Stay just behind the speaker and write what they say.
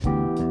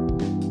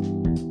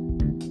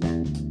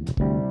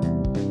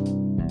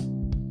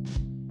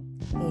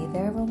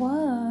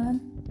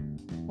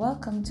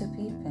welcome to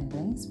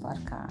Peepindling's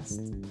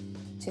podcast.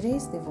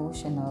 Today's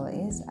devotional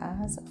is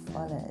as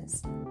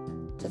follows.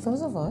 To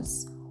those of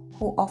us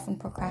who often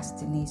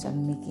procrastinate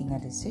on making a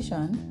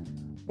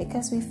decision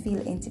because we feel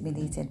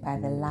intimidated by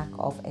the lack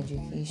of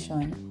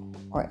education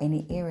or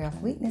any area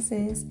of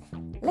weaknesses,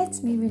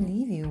 let me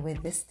relieve you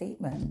with this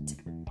statement.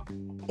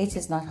 It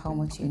is not how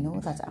much you know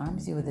that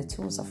arms you with the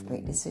tools of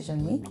great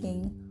decision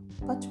making,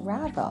 but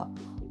rather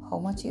how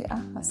much you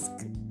ask.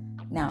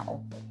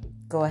 Now,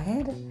 go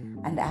ahead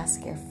and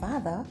ask your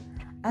Father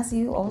as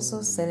you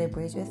also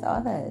celebrate with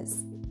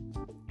others.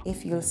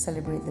 If you'll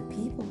celebrate the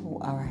people who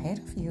are ahead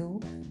of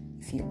you,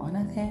 if you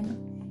honor them,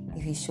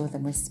 if you show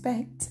them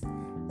respect,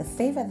 the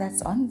favor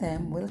that's on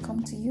them will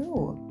come to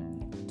you.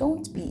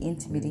 Don't be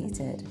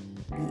intimidated,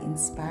 be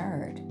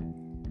inspired.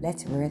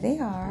 Let where they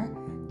are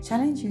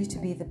challenge you to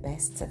be the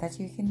best that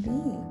you can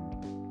be.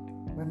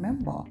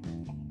 Remember,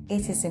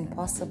 it is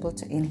impossible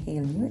to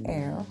inhale new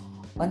air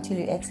until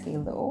you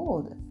exhale the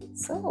old.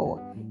 So,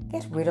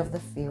 get rid of the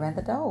fear and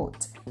the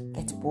doubt.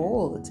 Get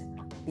bold.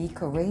 Be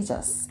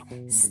courageous.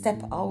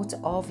 Step out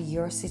of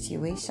your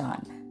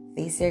situation.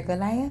 Face your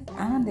Goliath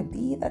and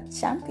be the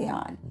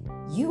champion.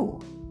 You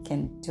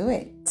can do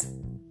it.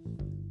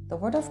 The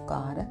Word of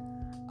God,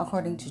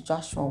 according to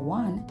Joshua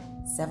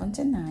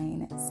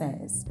 1:7-9,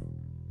 says,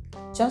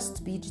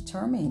 "Just be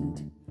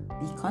determined,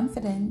 be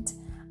confident,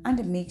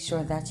 and make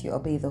sure that you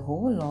obey the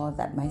whole law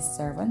that my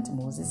servant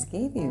Moses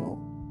gave you.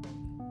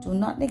 Do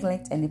not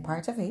neglect any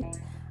part of it,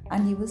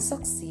 and you will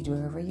succeed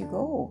wherever you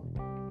go.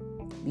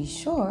 Be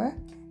sure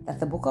that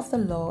the book of the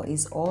law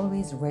is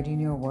always ready in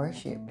your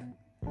worship.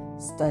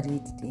 Study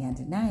it day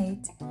and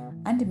night,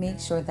 and make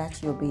sure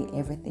that you obey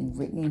everything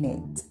written in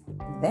it.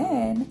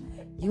 Then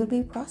you will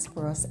be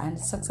prosperous and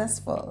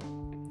successful.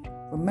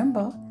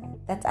 Remember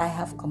that I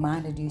have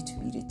commanded you to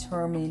be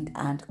determined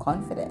and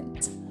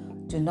confident.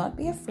 Do not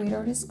be afraid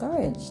or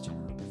discouraged,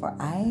 for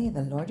I,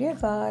 the Lord your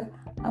God,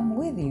 am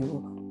with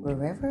you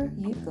wherever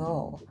you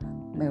go."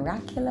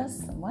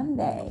 Miraculous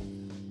Monday.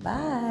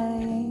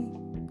 Bye.